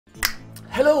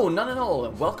Hello, none and all,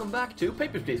 and welcome back to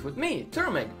Papers, Please with me,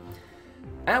 Turmeg.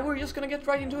 And we're just gonna get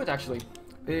right into it, actually,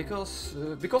 because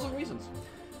of reasons.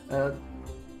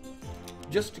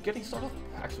 Just getting started up,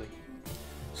 actually.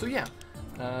 So yeah,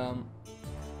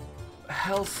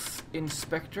 health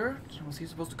inspector. Was he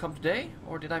supposed to come today,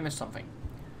 or did I miss something?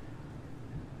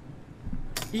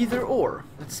 Either or.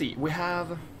 Let's see. We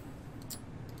have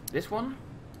this one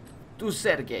to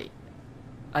Sergey.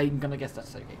 I'm gonna guess that's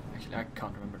Sergey. Actually, I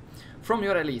can't remember. From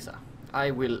your Elisa. I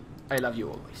love you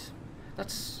always.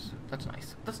 That's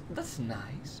nice. That's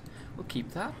nice. We'll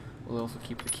keep that. We'll also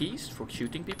keep the keys for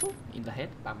shooting people in the head.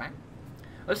 Bang bang.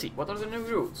 Let's see. What are the new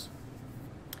rules?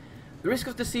 The risk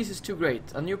of disease is too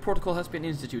great. A new protocol has been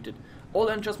instituted. All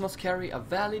entrants must carry a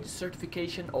valid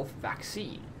certification of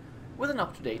vaccine with an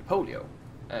up-to-date polio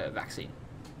vaccine.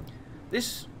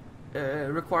 This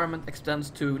requirement extends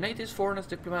to natives, foreigners,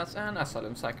 diplomats, and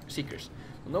asylum seekers.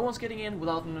 So no one's getting in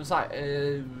without an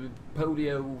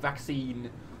polio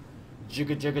vaccine.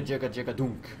 Jigga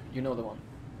dunk. You know the one.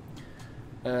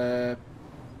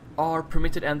 Are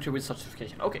permitted entry with such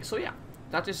certification. Okay, so yeah,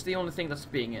 that is the only thing that's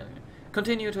being in.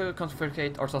 Continue to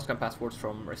confiscate our Toscan passports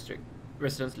from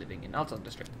residents living in Altan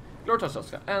district. Glory to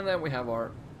Tosca. And then we have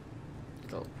our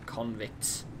little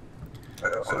convicts.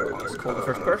 So let's call the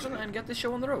first person and get this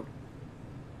show on the road.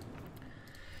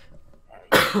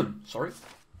 Sorry.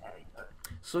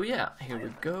 So yeah, here we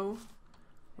go.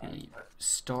 We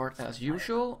start as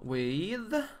usual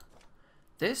with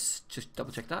this. Just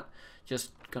double check that.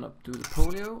 Just gonna do the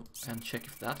polio and check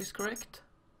if that is correct.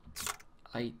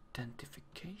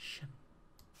 Identification.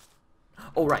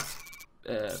 Oh right.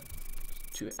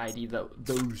 To ID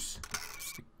those,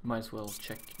 we might as well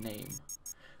check name.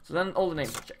 So then all the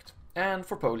names are checked. And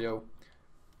for polio,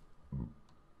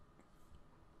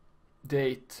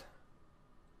 date.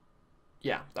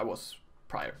 Yeah, that was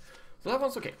prior. So that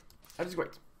one's okay. That is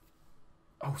great.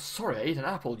 Oh, sorry, I ate an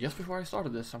apple just before I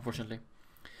started this, unfortunately.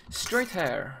 Straight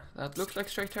hair. That looks like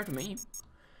straight hair to me.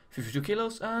 52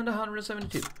 kilos and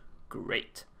 172.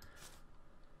 Great.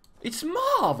 It's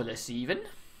marvelous, even.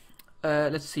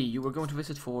 Let's see, you were going to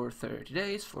visit for 30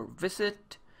 days for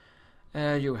visit.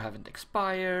 You haven't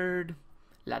expired.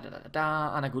 La da da da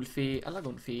da. Anagulfi,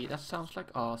 Alagunfi. That sounds like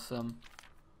awesome.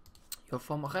 You're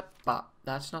from Repa.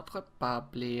 That's not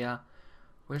Republia.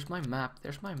 Where's my map?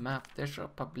 There's my map. There's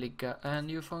Republica. And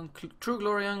you're from True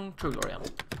Glorian. True Glorian.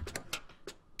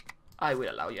 I will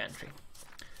allow you entry.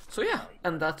 So yeah,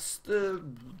 and that's the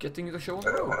getting the show on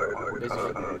the road,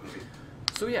 basically.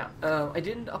 So yeah, I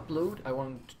didn't upload. I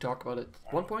wanted to talk about it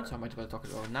at one point, so I might as well talk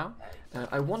about it now.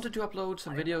 I wanted to upload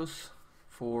some videos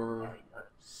for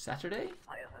Saturday?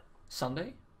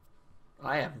 Sunday?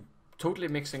 I am totally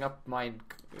mixing up my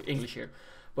English here.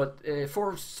 But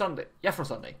for Sunday. Yeah, for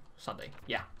Sunday.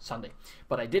 Yeah, Sunday.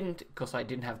 But I didn't, because I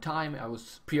didn't have time. I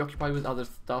was preoccupied with other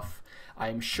stuff. I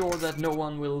am sure that no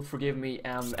one will forgive me,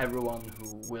 and everyone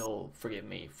who will forgive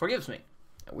me forgives me,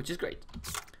 which is great.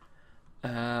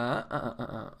 And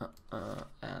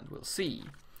we'll see.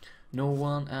 No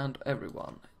one and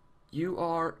everyone. You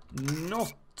are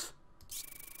not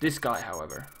this guy,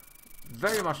 however.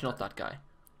 Very much not that guy.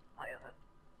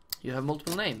 You have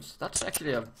multiple names. That's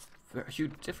actually a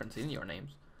huge difference in your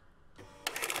names.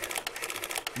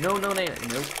 No name.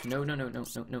 No.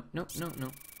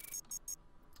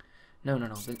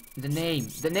 The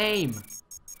name.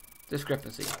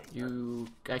 Discrepancy.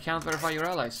 I can't verify your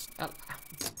allies.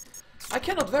 I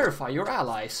cannot verify your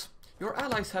allies. Your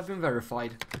allies have been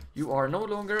verified. You are no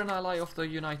longer an ally of the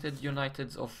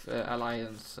Uniteds of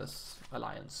Alliance.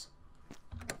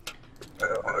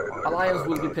 Alliance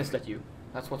will be pissed at you.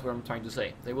 That's what I'm trying to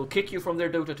say. They will kick you from their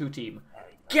Dota 2 team.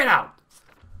 Get out!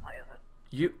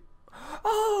 You...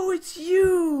 Oh, it's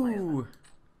you!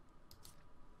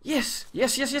 Yes!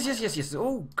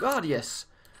 Oh god, yes!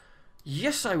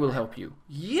 Yes, I will help you.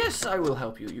 Yes, I will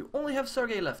help you. You only have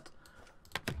Sergey left.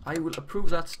 I will approve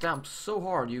that stamp so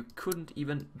hard you couldn't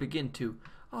even begin to.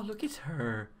 Oh, look, it's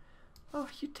her. Oh,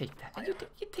 you take that. And you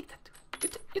take that too.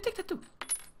 You take that too.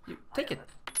 You take it.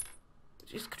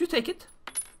 Could you take it?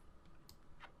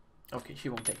 Okay, she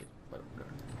won't take it. Well,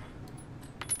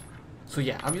 so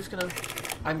yeah, I'm just gonna...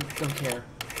 I don't care.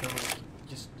 No,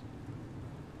 just...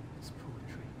 It's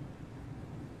poetry.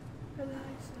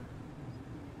 Eliza.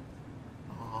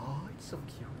 Oh, it's so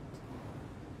cute.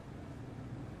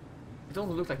 It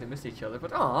don't look like they miss each other,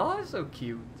 but oh, it's so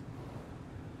cute.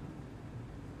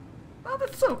 Oh,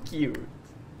 that's so cute.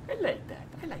 I like that.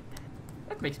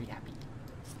 That makes me happy.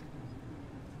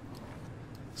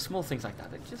 Small things like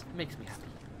that, it just makes me happy.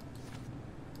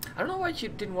 I don't know why she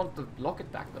didn't want to lock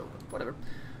it back though, but whatever.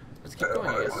 Let's keep going,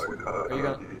 I guess. Are you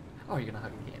gonna... Oh, you're gonna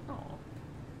hug me again. Oh.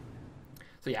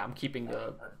 So yeah, I'm keeping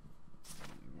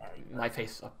my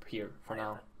face up here for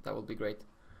now. That will be great.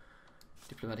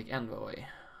 Diplomatic envoy.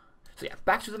 So yeah,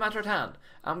 back to the matter at hand.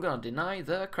 I'm gonna deny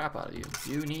the crap out of you.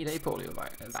 You need a polio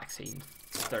vaccine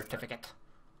certificate.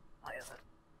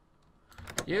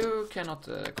 You cannot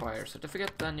acquire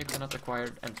certificate, then you cannot acquire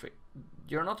entry.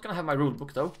 You're not gonna have my rule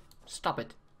book though. Stop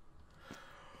it.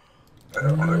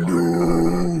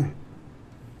 No.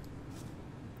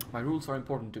 My rules are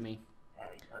important to me.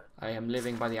 I am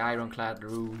living by the ironclad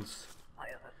rules.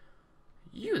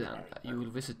 You then, you will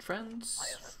visit friends.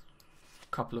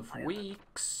 Couple of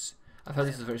weeks. I've heard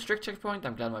this is a very strict checkpoint.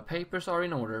 I'm glad my papers are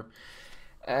in order.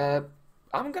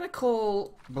 I'm gonna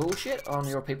call bullshit on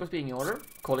your papers being in order.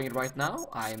 Calling it right now.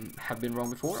 I have been wrong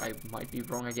before. I might be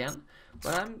wrong again.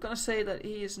 But I'm gonna say that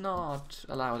he is not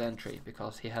allowed entry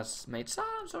because he has made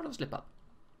some sort of slip up.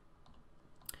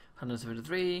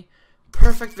 173.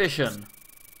 Perfect vision.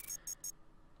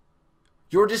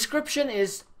 Your description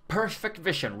is perfect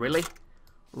vision. Really?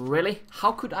 Really?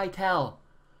 How could I tell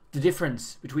the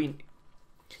difference between...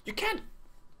 You can't...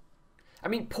 I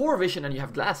mean, poor vision and you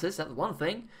have glasses, that's one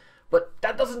thing. But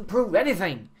that doesn't prove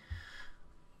anything.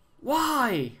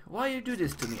 Why? Why you do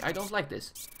this to me? I don't like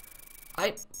this.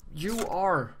 You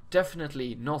are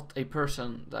definitely not a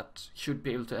person that should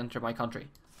be able to enter my country.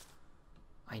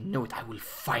 I know it. I will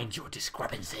find your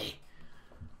discrepancy.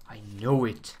 I know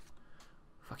it.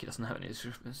 Fuck, he doesn't have any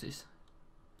discrepancies.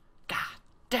 God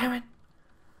damn it.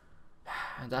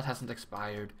 And that hasn't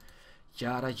expired.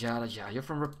 Yada yada yada. You're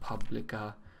from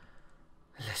Republica.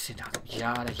 Listen up.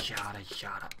 Yada yada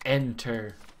yada.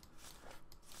 Enter.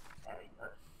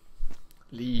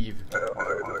 Leave.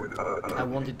 I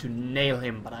wanted to nail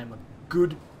him, but I'm a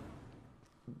good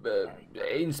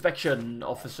inspection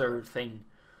officer thing.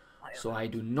 So I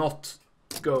do not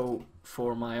go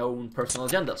for my own personal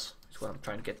agendas. That's what I'm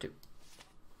trying to get to.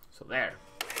 So there.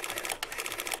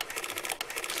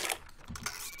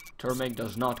 Termeg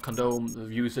does not condone the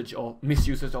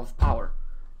misusage of power.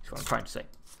 That's what I'm trying to say.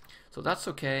 So that's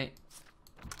okay.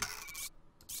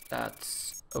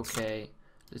 That's okay.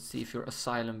 Let's see if your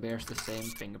asylum bears the same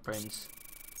fingerprints.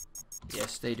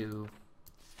 Yes, they do.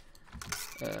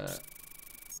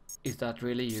 Is that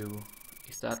really you?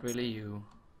 Is that really you?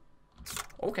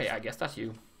 Okay, I guess that's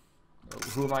you.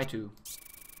 Who am I to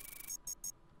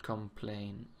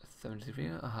complain? 73,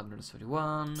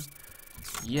 171.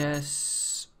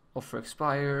 Yes. Offer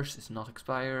expires. It's not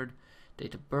expired.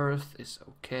 Date of birth is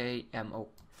okay. MO.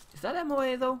 Is that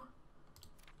MOA though?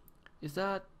 Is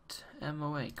that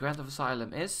MOA? Grant of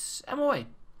asylum is MOA.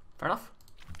 Fair enough.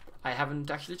 I haven't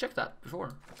actually checked that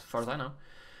before, as far as I know.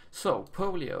 So,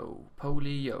 polio.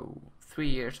 3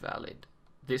 years valid.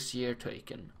 This year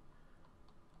taken.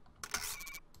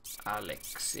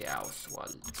 Alexia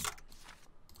Oswald.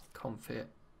 Comfy.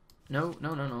 No. That's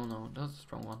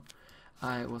the wrong one.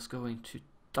 I was going to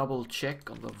double check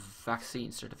on the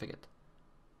vaccine certificate.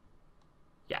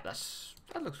 Yeah, that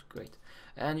looks great.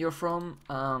 And you're from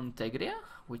Tegria,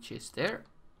 which is there.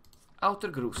 Outer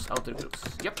Grus.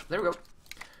 Yep, there we go.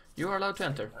 You are allowed to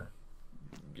enter.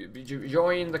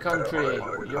 Join the country.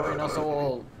 Join us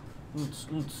all.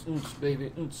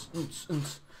 Baby.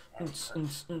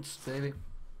 Baby.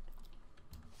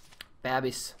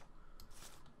 Babbies.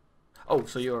 Oh,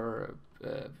 so you're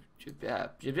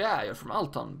you're from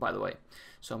Alton, by the way.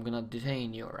 So I'm gonna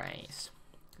detain your ass.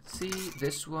 Let's see,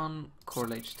 this one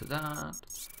correlates to that.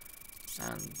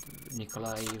 And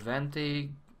Nikolai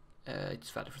Ventig, it's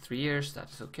valid for 3 years,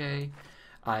 that is okay.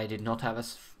 I did not have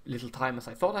as little time as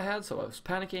I thought I had, so I was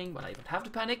panicking, but I don't have to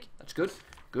panic. That's good.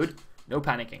 Good. No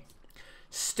panicking.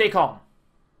 Stay calm.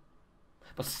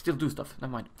 But still do stuff.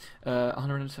 Never mind.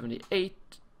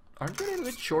 178. Aren't you a little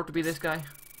bit short to be this guy?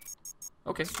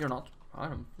 Okay, you're not. I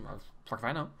don't. Fuck if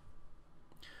I know.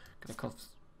 Gonna cost.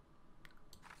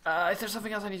 Is there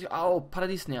something else I need to? Oh,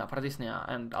 Paradisnia,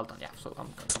 and Altan. Yeah. So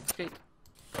I'm gonna confiscate,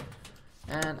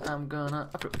 and I'm gonna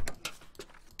approve.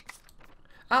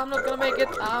 I'm not gonna make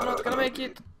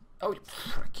it. Oh,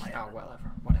 frick. Oh,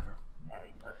 whatever.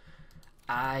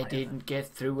 I didn't get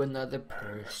through another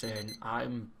person.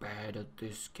 I'm bad at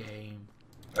this game.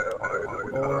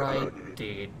 Or I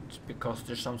did, because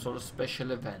there's some sort of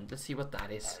special event. Let's see what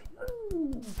that is.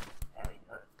 Ooh.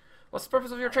 What's the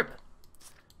purpose of your trip?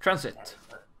 Transit.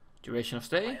 Duration of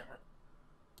stay?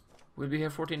 We'll be here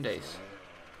 14 days.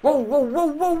 Whoa.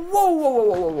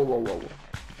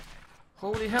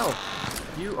 Holy hell.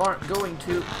 You are going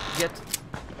to get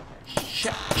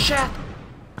shot.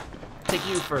 Take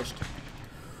you first.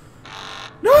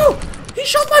 No! He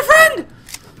shot my friend!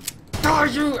 Die,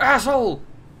 you asshole!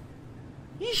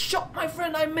 He shot my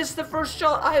friend. I missed the first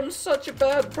shot. I am such a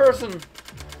bad person.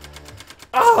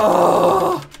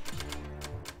 Oh!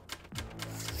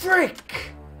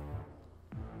 Frick!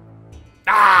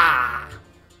 Ah!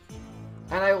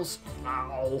 And I also...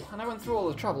 Ow! And I went through all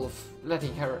the trouble of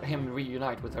letting him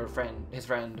reunite with his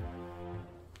friend.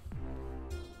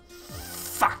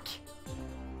 Fuck!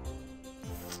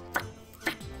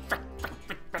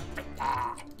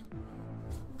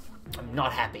 I'm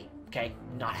not happy, okay?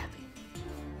 Not happy.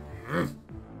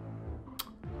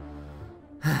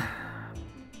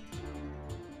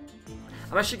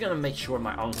 I'm actually gonna make sure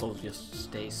my uncle just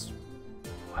stays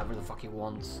whoever the fuck he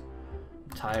wants.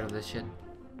 I'm tired of this shit.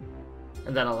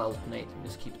 And then I'll alternate and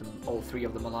just keep them, all three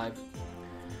of them alive.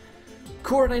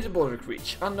 Coordinated border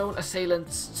breach. Unknown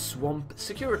assailants, swamp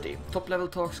security. Top level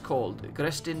talks called.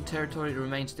 Grestin territory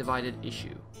remains divided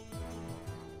issue.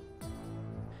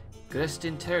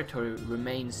 Grestin territory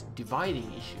remains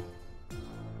dividing issue.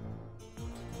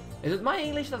 Is it my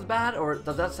English that's bad, or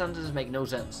does that sentence make no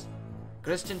sense?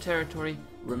 Grestin territory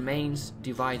remains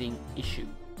dividing issue.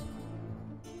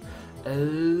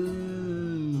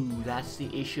 Oh, that's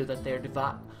the issue that they're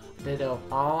divided.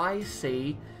 Oh, I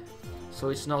see. So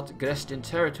it's not Grestin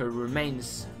territory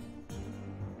remains.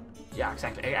 Yeah,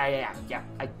 exactly. Yeah.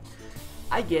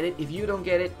 I get it. If you don't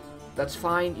get it, that's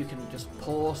fine. You can just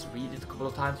pause, read it a couple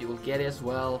of times. You will get it as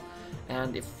well.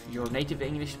 And if you're native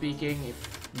English speaking,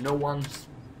 if no one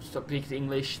speaks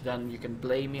English, then you can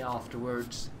blame me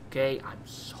afterwards. Okay, I'm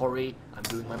sorry. I'm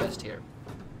doing my best here.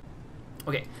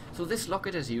 Okay, so this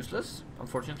locket is useless.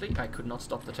 Unfortunately, I could not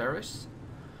stop the terrorists.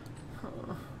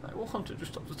 I wanted to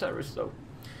stop the terrorists though.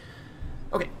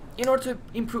 Okay, in order to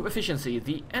improve efficiency,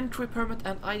 the entry permit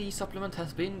and ID supplement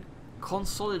has been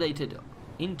consolidated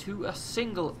into a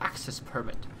single access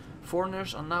permit.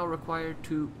 Foreigners are now required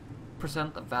to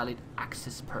present a valid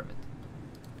access permit.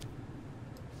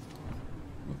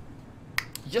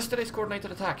 Yesterday's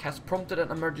coordinated attack has prompted an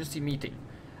emergency meeting.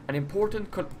 An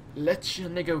important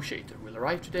collection negotiator will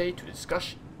arrive today to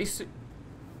discuss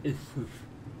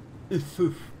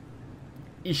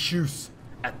issues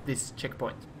at this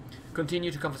checkpoint.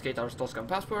 Continue to confiscate our Toscan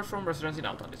passports from residents in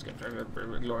Alton.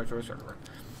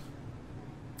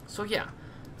 So yeah,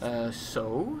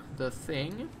 so the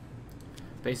thing,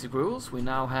 basic rules, we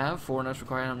now have foreigners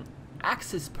require an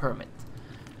access permit.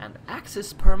 And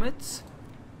access permits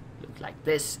look like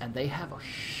this, and they have a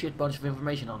shit bunch of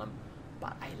information on them.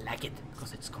 But I like it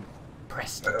because it's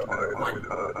compressed into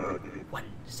one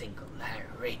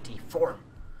singularity form.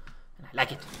 And I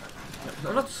like it.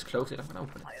 No, not just close it, I'm gonna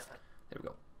open it. There we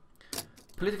go.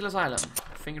 Political asylum.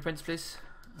 Fingerprints, please.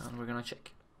 And we're gonna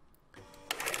check.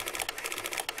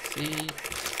 See,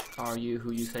 are you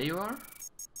who you say you are?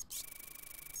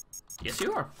 Yes,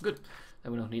 you are. Good.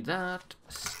 Then we don't need that.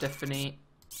 Stephanie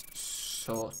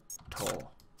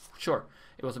Soto. Sure,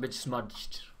 it was a bit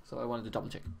smudged, so I wanted to double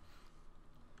check.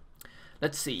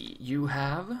 Let's see, you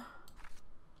have... Is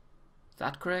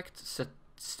that correct?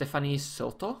 Stephanie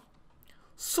Soto?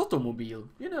 Sotomobile,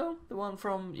 you know, the one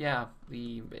from, yeah,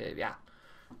 the,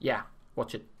 yeah,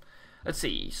 watch it. Let's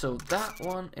see, so that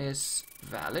one is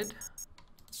valid.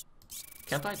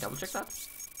 Can't I double check that?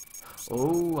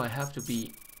 Oh, I have to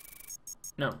be...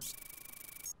 No.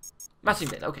 Matching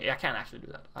date, okay, I can actually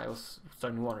do that. I was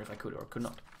starting to wonder if I could or could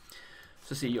not.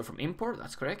 So see, you're from import,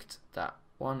 that's correct. That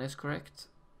one is correct.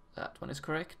 That one is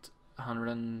correct. 100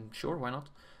 and sure, why not?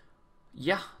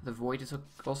 Yeah, the void is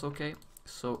also okay.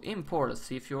 So import, let's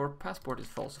see if your passport is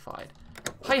falsified.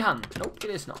 Hi Han, nope, it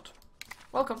is not.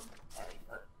 Welcome.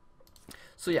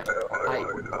 So yeah,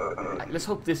 let's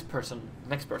hope this person,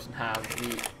 next person, have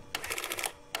the...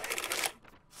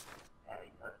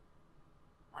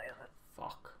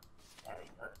 Fuck.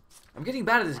 I'm getting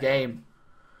bad at this game.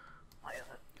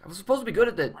 I was supposed to be good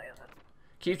at it.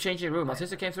 Keep changing room. My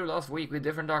sister came through last week with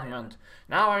different document.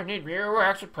 Now I need new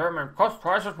access permit. Cost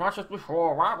twice as much as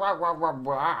before. Wah, wah, wah, wah,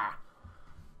 wah.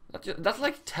 That's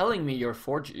like telling me you're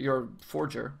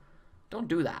forger. Don't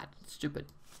do that. It's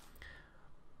stupid.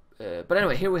 But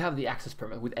anyway, here we have the access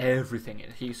permit with everything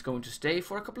in it. He's going to stay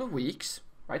for a couple of weeks.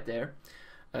 Right there.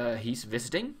 He's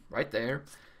visiting. Right there.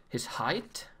 His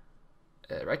height.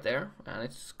 Right there. And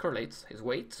it correlates. His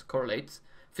weight correlates.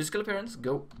 Physical appearance.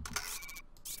 Go.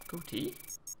 Goatee?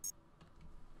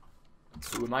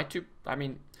 Who am I to? I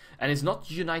mean, and it's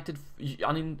not United,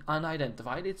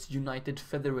 unidentified, it's United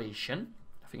Federation.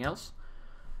 Nothing else.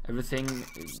 Everything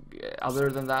other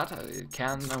than that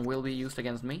can and will be used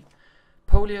against me.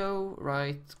 Polio,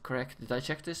 right, correct. Did I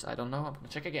check this? I don't know. I'm gonna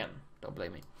check again. Don't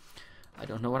blame me. I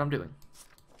don't know what I'm doing.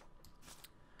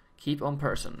 Keep on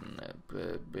person.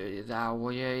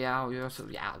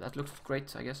 Yeah, that looks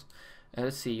great, I guess.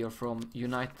 Let's see, you're from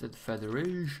United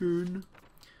Federation.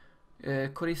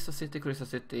 Korissa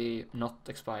City, not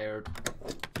expired.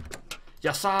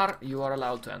 Yassar, you are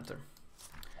allowed to enter.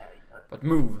 But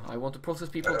move, I want to process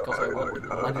people because I want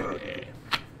money.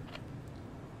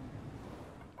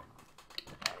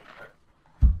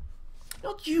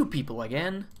 Not you people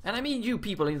again. And I mean you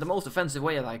people in the most offensive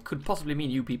way that I could possibly mean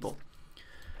you people.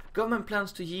 Government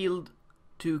plans to yield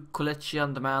to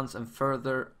Collegian demands and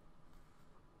further...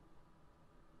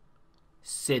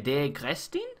 CD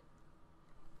Grestin?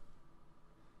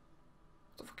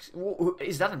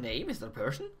 Is that a name? Is that a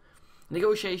person?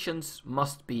 Negotiations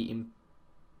must be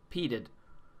impeded.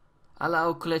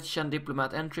 Allow Collegian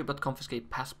diplomat entry but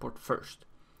confiscate passport first.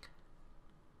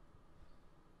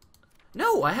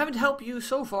 No, I haven't helped you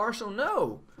so far, so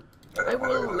no. I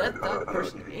will let that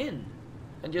person in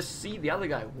and just see the other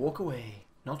guy walk away,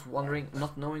 not wondering,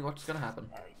 not knowing what's gonna happen.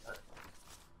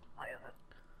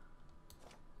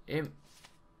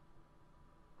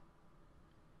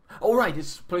 Oh right,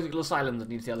 it's political asylum that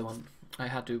needs the other one. I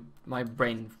had to, my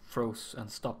brain froze and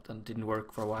stopped and didn't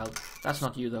work for a while. That's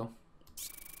not you though.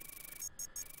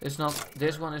 It's not,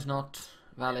 this one is not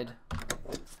valid.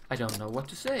 I don't know what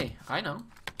to say. I know.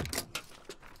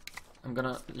 I'm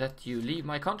gonna let you leave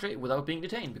my country without being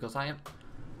detained because I am...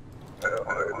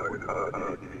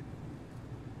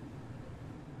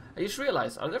 I just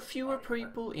realized, are there fewer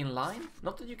people in line?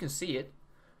 Not that you can see it.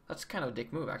 That's kind of a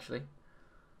dick move actually.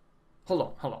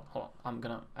 Hold on. I'm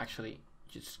gonna actually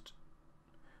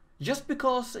just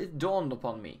because it dawned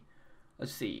upon me.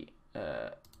 Let's see.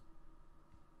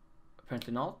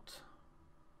 Apparently not.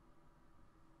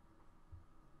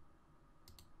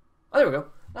 Oh, there we go.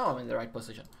 Now I'm in the right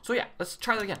position. So yeah, let's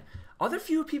try that again. Are there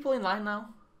fewer people in line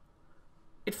now?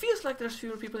 It feels like there's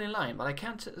fewer people in line, but I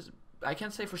can't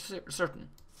say for certain.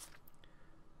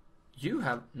 You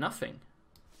have nothing.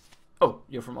 Oh,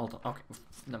 you're from Alton. Okay,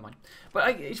 never mind.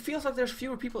 But it feels like there's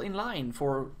fewer people in line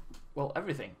for, well,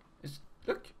 everything.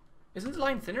 Look, isn't the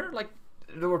line thinner? Like,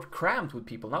 they were cramped with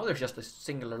people. Now there's just a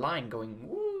singular line going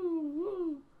woo,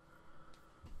 woo.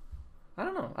 I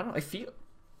don't know. I feel...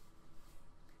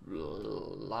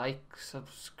 Like,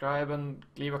 subscribe, and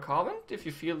leave a comment if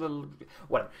you feel the...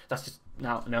 Whatever. That's just...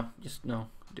 No. Just no.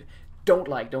 Don't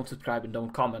like, don't subscribe, and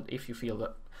don't comment if you feel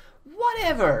that...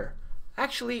 Whatever!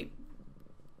 Actually...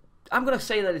 I'm gonna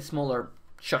say that it's smaller.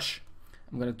 Shush.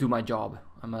 I'm gonna do my job.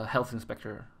 I'm a health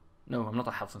inspector. No, I'm not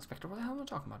a health inspector. What the hell am I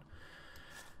talking about?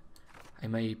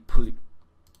 I'm a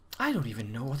I don't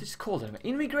even know what it's called anyway.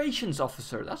 Immigrations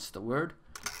officer. That's the word.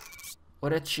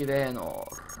 Orechivenor.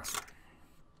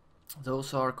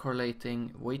 Those are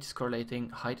correlating. Weight is correlating.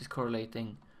 Height is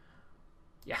correlating.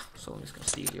 Yeah, so I'm just gonna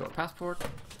steal your passport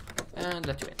and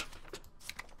let you in.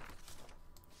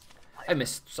 I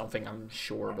missed something, I'm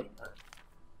sure, but...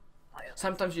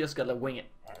 Sometimes you just gotta wing it.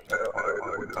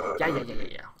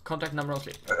 Yeah. Contact number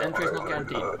only. Entry is not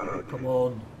guaranteed. Come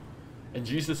on. And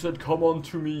Jesus said, come on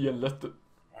to me and let the...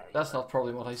 That's not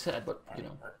probably what I said, but, you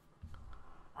know.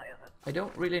 I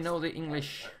don't really know the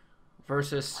English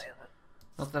verses.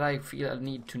 Not that I feel I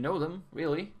need to know them,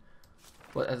 really.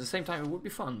 But at the same time, it would be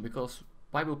fun, because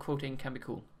Bible quoting can be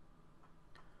cool.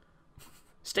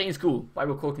 Stay in school.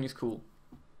 Bible quoting is cool.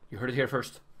 You heard it here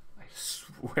first. I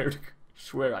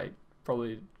swear I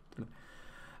probably...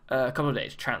 a couple of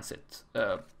days. Transit.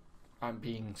 I'm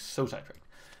being so sidetracked.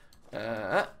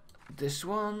 This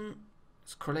one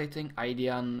is correlating.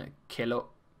 Aidian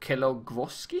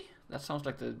Kellogwoski? That sounds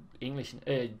like the English,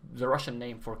 the Russian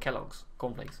name for Kellogg's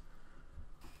cornflakes.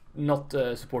 Not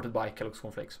supported by Kellogg's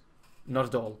cornflakes. Not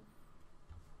at all.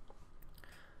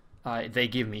 They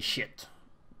give me shit.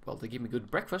 Well, they give me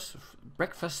good breakfasts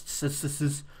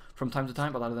from time to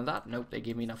time, but other than that, nope, they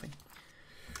give me nothing.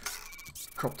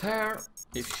 Cropped hair,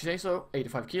 if you say so.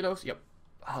 85 kilos, yep.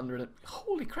 100.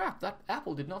 Holy crap, that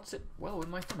apple did not sit well with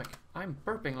my stomach. I'm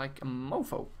burping like a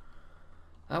mofo.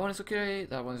 That one is okay,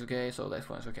 that one is okay, so this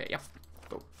one is okay. Yep,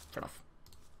 go, fair enough.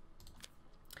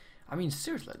 I mean,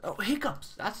 seriously. Oh,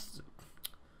 hiccups. That's...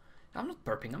 I'm not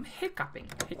burping, I'm hiccuping.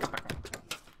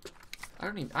 I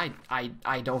don't even...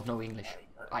 I don't know English.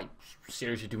 I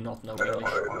seriously do not know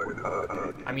English.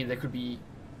 I mean, there could be...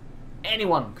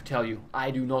 Anyone could tell you, I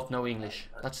do not know English.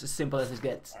 That's as simple as it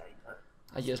gets.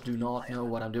 I just do not know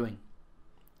what I'm doing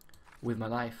with my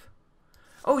life.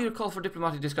 Oh, you're called for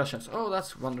diplomatic discussions. Oh,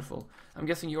 that's wonderful. I'm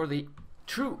guessing you're the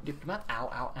true diplomat. Ow,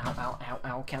 ow, ow, ow, ow,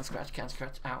 ow. Can't scratch, can't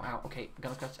scratch. Ow, ow. Okay,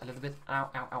 gonna scratch a little bit. Ow,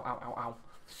 ow, ow, ow, ow, ow.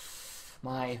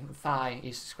 My thigh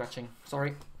is scratching.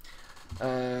 Sorry.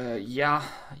 Yeah.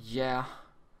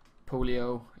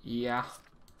 Polio, yeah.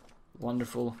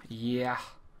 Wonderful, yeah.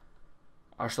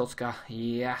 Arstotska,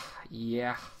 yeah.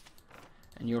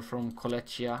 And you're from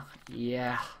Kolechia,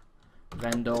 yeah.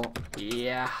 Vendor.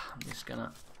 Yeah, I'm just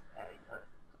gonna...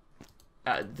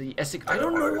 the ESIC... I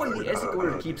don't know why the ESIC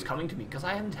order keeps coming to me, because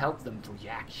I haven't helped them for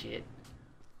jack shit.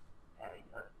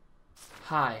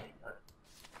 Hi.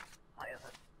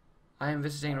 I am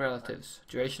visiting relatives.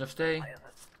 Duration of stay?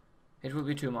 It will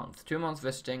be 2 months. 2 months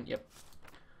visiting, yep.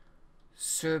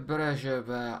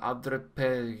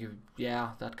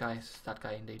 Yeah, that guy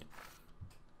indeed.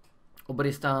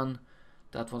 Obristan,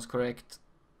 that one's correct.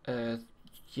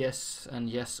 Yes and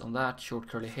yes on that. Short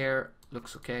curly hair,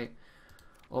 looks okay.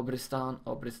 Obristan,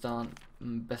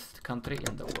 best country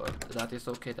in the world. That is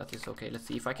okay, that is okay. Let's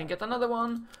see if I can get another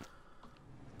one.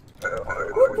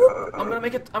 I'm gonna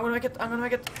make it, I'm gonna make it, I'm gonna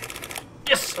make it.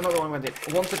 Yes, another one went in.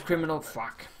 Wanted criminal,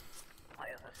 fuck.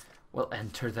 Well,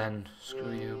 enter then,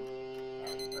 screw you.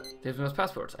 Diplomat's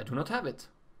passports, I do not have it.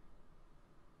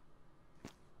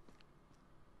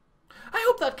 I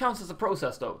hope that counts as a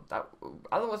process though.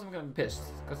 Otherwise I'm gonna be pissed.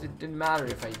 Because it didn't matter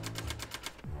if I...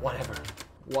 Whatever.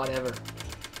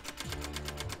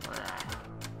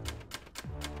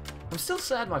 I'm still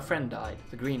sad my friend died.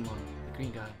 The green one. The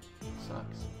green guy.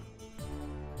 Sucks.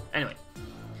 Anyway.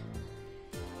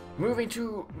 Moving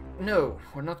to... No,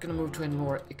 we're not gonna move to a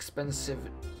more expensive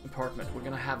apartment. We're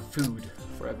gonna have food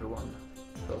for everyone.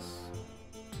 Because...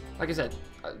 Like I said,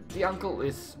 the uncle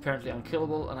is apparently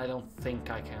unkillable and I don't think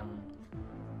I can...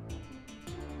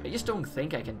 I just don't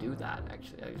think I can do that,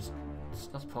 actually. It's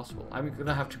not possible. I'm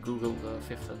gonna have to Google the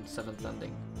 5th and 7th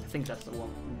ending. I think that's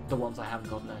the ones I haven't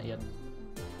gotten yet.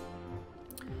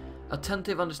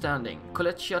 Attentive understanding.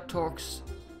 Kolechia talks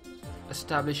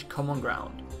establish common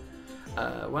ground.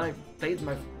 When I played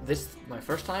my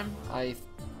first time, I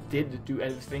did do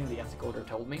everything the ethic order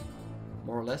told me,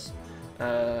 more or less.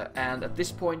 And at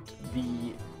this point,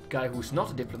 the guy who's not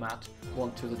a diplomat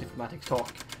went to the diplomatic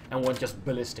talk and went just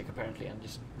ballistic apparently and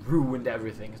just ruined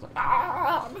everything. It's like,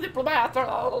 ah, I'm a diplomat!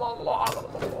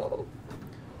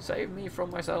 Save me from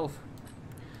myself.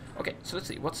 Okay, so let's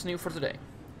see, what's new for today?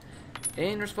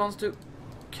 In response to...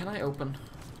 Can I open?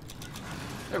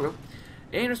 There we go.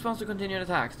 In response to continued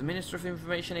attacks, the Minister of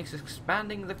Information is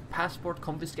expanding the passport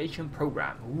confiscation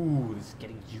program. Ooh, this is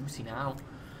getting juicy now.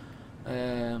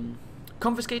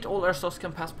 Confiscate all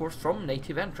Arstotzkan passports from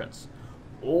native entrants.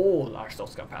 All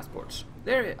Arstotzkan passports.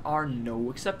 There are no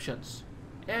exceptions.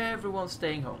 Everyone's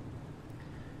staying home.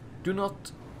 Do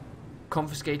not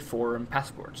confiscate foreign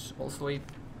passports. Also a,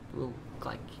 well,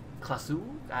 like, klasur?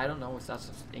 I don't know if that's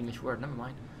an English word, never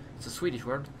mind. It's a Swedish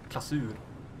word, klasur.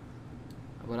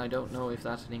 But I don't know if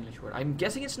that's an English word. I'm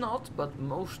guessing it's not, but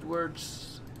most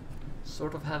words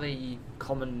sort of have a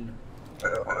common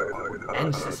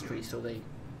ancestry, so they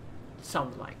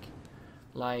sound like.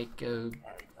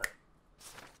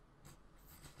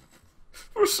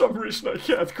 For some reason I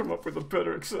can't come up with a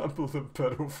better example than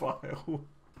pedophile.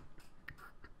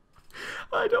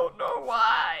 I don't know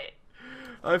why.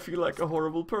 I feel like a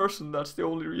horrible person, that's the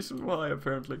only reason why,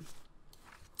 apparently.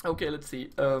 Okay, let's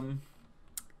see.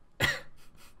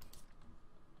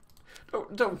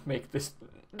 Don't make this.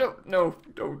 No.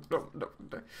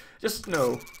 Just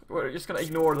no. We're just gonna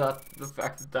ignore that. The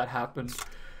fact that happened.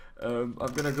 I'm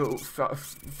gonna go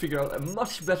figure out a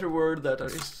much better word that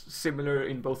is similar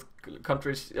in both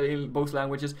countries, in both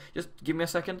languages. Just give me a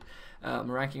second. I'm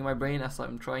racking my brain as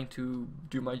I'm trying to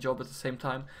do my job at the same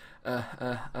time.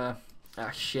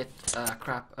 Shit.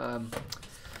 Crap.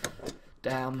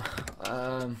 Damn.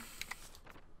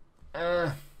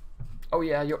 Oh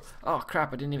yeah, you're... Oh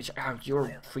crap, I didn't even...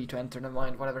 you're free to enter, never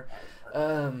mind, whatever.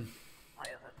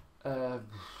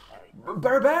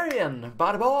 Barbarian!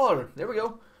 Barbar! There we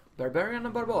go. Barbarian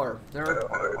and Barbar.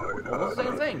 They're almost the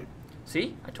same thing.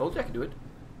 See? I told you I could do it.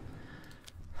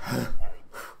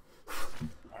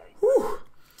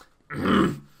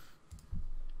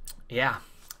 Yeah,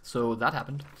 so that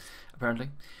happened, apparently.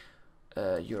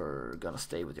 You're gonna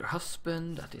stay with your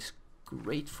husband. That is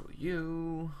great for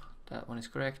you. That one is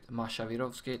correct. Masha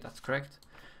Virovsky, that's correct.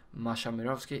 Masha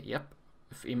Mirovsky, yep.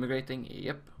 Immigrating,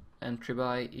 yep. Entry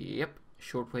by, yep.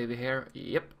 Short wavy hair,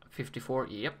 yep. 54,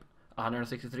 yep.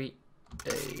 163,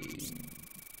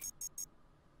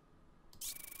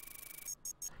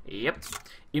 yep.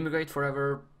 Immigrate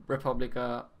forever,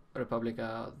 Republica,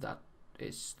 that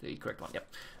is the correct one, yep.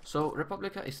 So,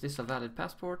 Republica, is this a valid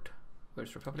passport?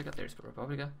 Where's Republica? There's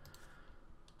Republica.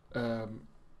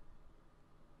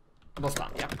 Boston,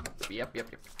 yep.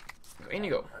 In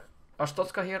you go.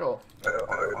 Arstotzka hero.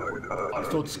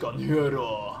 Arstotzka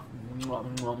hero.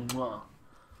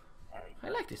 I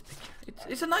like this picture.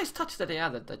 It's a nice touch that they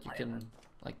added, that you can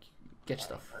like get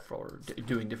stuff for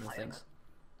doing different things.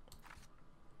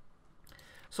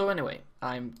 So anyway,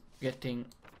 I'm getting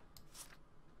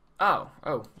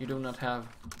Oh, you do not have...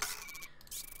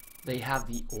 They have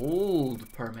the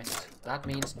old permit. That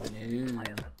means no.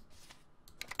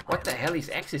 What the hell is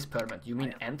access permit? You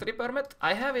mean entry permit?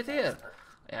 I have it here.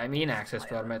 I mean access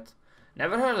permit.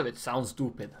 Never heard of it. Sounds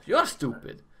stupid. You're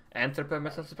stupid. Entry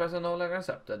permit as the person no longer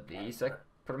accepted. These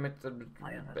permit...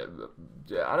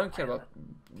 I don't care about...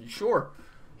 Sure.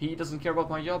 He doesn't care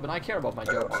about my job and I care about my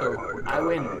job. So I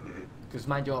win. Because it's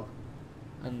my job.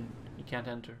 And he can't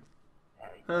enter.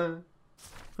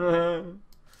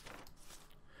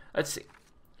 Let's see.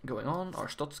 Going on,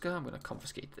 Arstotska, I'm gonna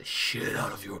confiscate the shit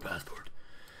out of your passport.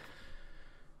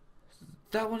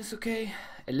 That one is okay.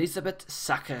 Elizabeth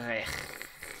Sakarek.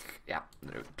 Yeah,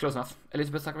 close enough.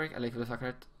 Elizabeth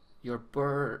Sakarek, your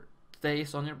birthday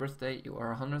is on your birthday. You are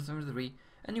 173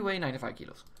 and you weigh 95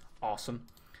 kilos. Awesome.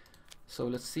 So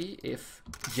let's see if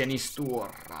Jenny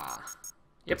Stora.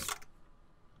 Yep.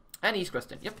 And East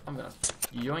Creston. Yep, I'm gonna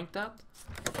yoink that.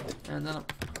 And then I'm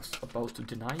about to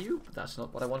deny you, but that's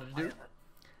not what I wanted to do.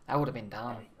 That would have been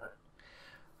dumb.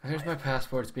 Here's my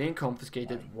passport, it's being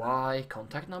confiscated. Why?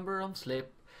 Contact number on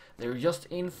slip. They're just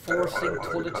enforcing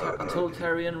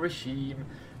totalitarian regime.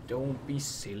 Don't be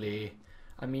silly.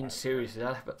 I mean, seriously,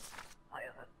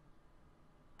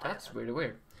 that's really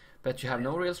weird. Bet you have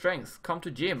no real strength. Come to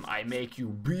gym, I make you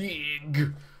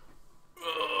big.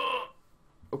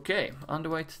 Okay,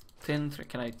 underweight, thin,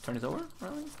 can I turn it over?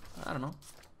 Really? I don't know.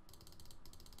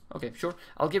 Okay, sure.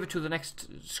 I'll give it to the next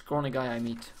scrawny guy I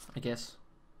meet, I guess.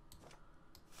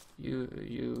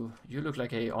 You look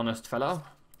like a honest fellow.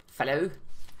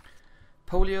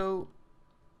 Polio.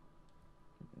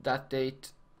 That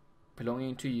date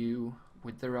belonging to you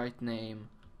with the right name.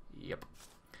 Yep.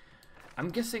 I'm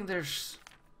guessing there's...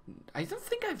 I don't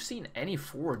think I've seen any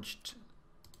forged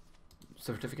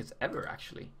certificates ever,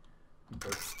 actually.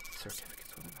 Birth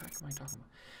certificates, what the heck am I talking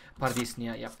about?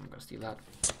 Paradisnia, yep, I'm gonna steal that.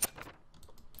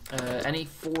 Any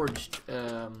forged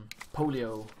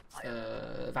polio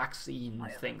vaccine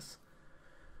things.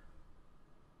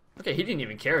 Okay, he didn't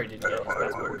even care he didn't get his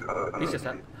passport. He's just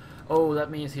had... Oh, that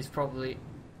means he's probably...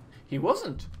 He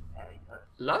wasn't!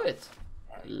 Love it!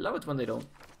 Love it when they don't.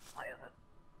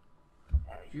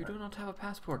 You do not have a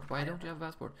passport. Why don't you have a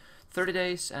passport? 30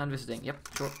 days and visiting. Yep,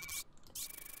 sure.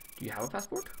 Do you have a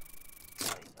passport?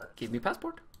 Give me a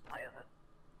passport.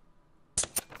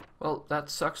 Well, that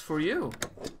sucks for you.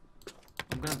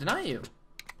 I'm gonna deny you.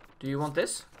 Do you want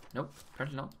this? Nope,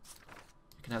 apparently not.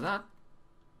 You can have that.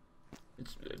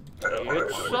 It's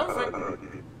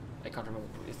something. I can't remember.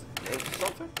 It's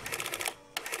something.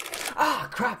 Ah,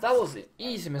 crap! That was an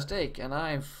easy mistake, and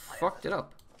I fucked it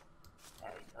up.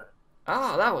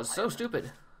 Ah, that was so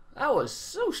stupid. That was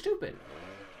so stupid.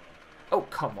 Oh,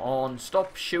 come on!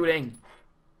 Stop shooting.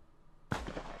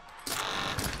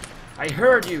 I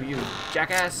heard you, you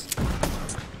jackass.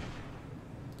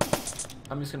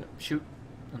 I'm just gonna shoot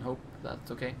and hope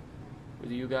that's okay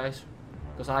with you guys,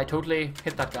 because I totally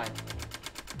hit that guy.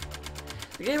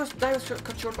 The game was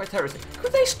cut short by terrorists.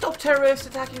 Could they stop terrorists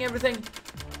attacking everything?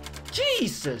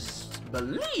 Jesus,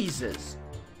 Belize's.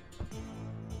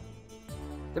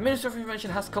 The Minister of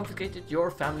Information has confiscated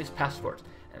your family's passport,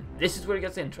 and this is where it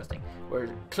gets interesting. We're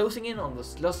closing in on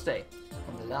this last day,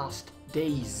 on the last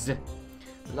days.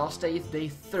 The last day is day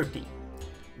 30.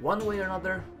 One way or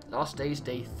another, last day is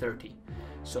day 30.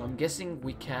 So I'm guessing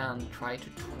we can try to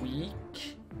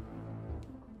tweak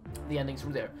the endings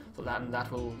from there. So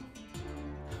that will...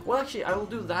 Well, actually, I will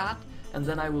do that, and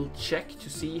then I will check to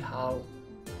see how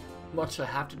much I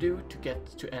have to do to get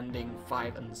to ending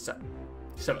 5 and 7.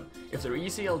 If they're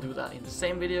easy, I'll do that in the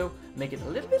same video, make it a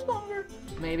little bit longer,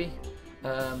 maybe.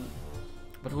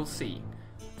 But we'll see.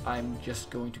 I'm just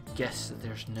going to guess that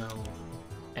there's no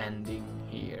ending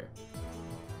here.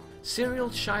 Serial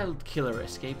child killer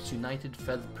escapes United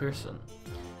Fed prison.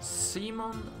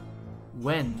 Simon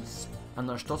Wenz, an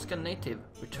Arstotzka native,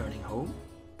 returning home?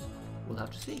 We'll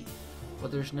have to see.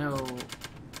 But there's no...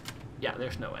 Yeah,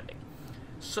 there's no ending.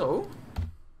 So,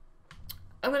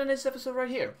 I'm gonna end this episode right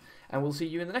here. And we'll see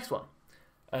you in the next one.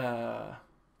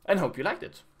 And hope you liked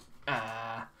it.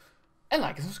 And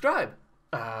like and subscribe.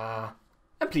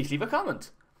 And please leave a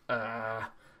comment.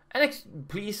 And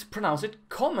please pronounce it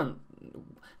comment.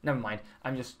 Never mind.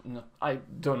 I'm just not... I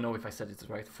don't know if I said it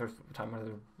right the first time.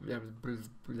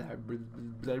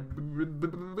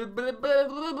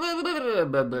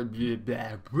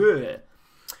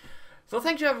 So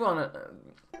thank you everyone.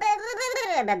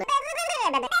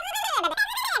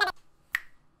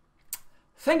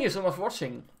 Thank you so much for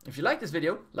watching. If you like this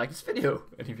video, like this video.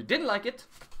 And if you didn't like it,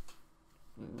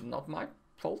 not my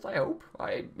fault, I hope.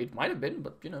 It might have been,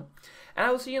 but you know. And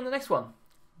I will see you in the next one.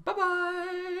 Bye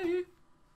bye.